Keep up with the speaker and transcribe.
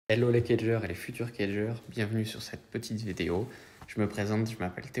Hello les Kedgers et les futurs Kedgers, bienvenue sur cette petite vidéo. Je me présente, je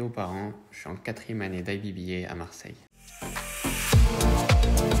m'appelle Théo, je suis en quatrième année d'IBBA à Marseille.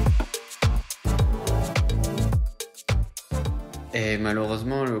 Et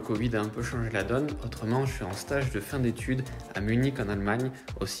malheureusement, le Covid a un peu changé la donne. Autrement, je suis en stage de fin d'études à Munich en Allemagne,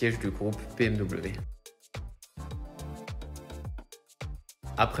 au siège du groupe BMW.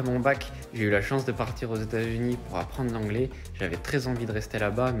 Après mon bac, j'ai eu la chance de partir aux États-Unis pour apprendre l'anglais. J'avais très envie de rester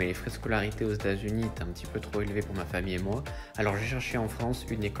là-bas, mais les frais de scolarité aux États-Unis étaient un petit peu trop élevés pour ma famille et moi. Alors j'ai cherché en France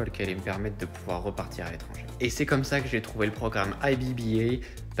une école qui allait me permettre de pouvoir repartir à l'étranger. Et c'est comme ça que j'ai trouvé le programme IBBA,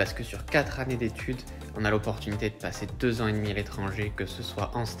 parce que sur 4 années d'études, on a l'opportunité de passer 2 ans et demi à l'étranger, que ce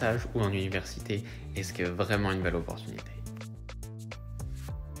soit en stage ou en université, et ce qui est vraiment une belle opportunité.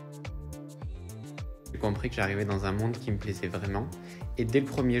 J'ai compris que j'arrivais dans un monde qui me plaisait vraiment. Et dès le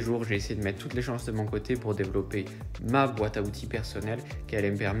premier jour, j'ai essayé de mettre toutes les chances de mon côté pour développer ma boîte à outils personnelle qui allait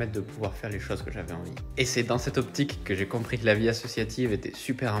me permettre de pouvoir faire les choses que j'avais envie. Et c'est dans cette optique que j'ai compris que la vie associative était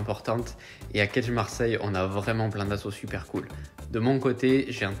super importante. Et à Kedge Marseille, on a vraiment plein d'assos super cool. De mon côté,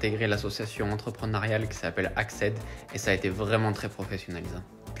 j'ai intégré l'association entrepreneuriale qui s'appelle Acced et ça a été vraiment très professionnalisant.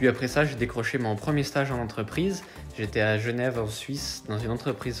 Puis après ça, j'ai décroché mon premier stage en entreprise. J'étais à Genève, en Suisse, dans une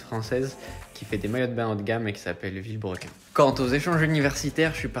entreprise française qui fait des maillots de bain haut de gamme et qui s'appelle Villebrequin. Quant aux échanges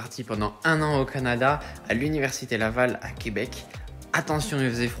universitaires, je suis parti pendant 1 an au Canada, à l'université Laval à Québec. Attention, il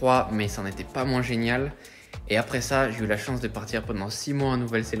faisait froid, mais ça n'était pas moins génial. Et après ça, j'ai eu la chance de partir pendant 6 mois en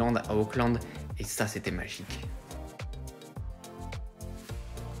Nouvelle-Zélande, à Auckland, et ça, c'était magique.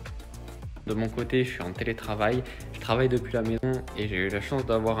 De mon côté, je suis en télétravail, je travaille depuis la maison et j'ai eu la chance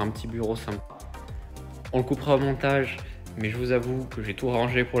d'avoir un petit bureau sympa. On le coupera au montage, mais je vous avoue que j'ai tout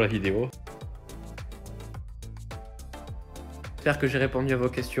rangé pour la vidéo. J'espère que j'ai répondu à vos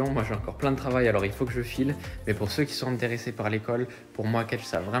questions. Moi j'ai encore plein de travail, alors il faut que je file. Mais pour ceux qui sont intéressés par l'école, pour moi Kedge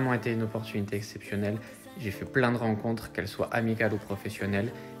ça a vraiment été une opportunité exceptionnelle. J'ai fait plein de rencontres, qu'elles soient amicales ou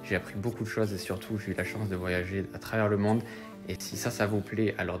professionnelles. J'ai appris beaucoup de choses et surtout j'ai eu la chance de voyager à travers le monde. Et si ça vous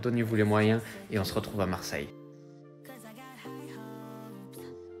plaît, alors donnez-vous les moyens et on se retrouve à Marseille.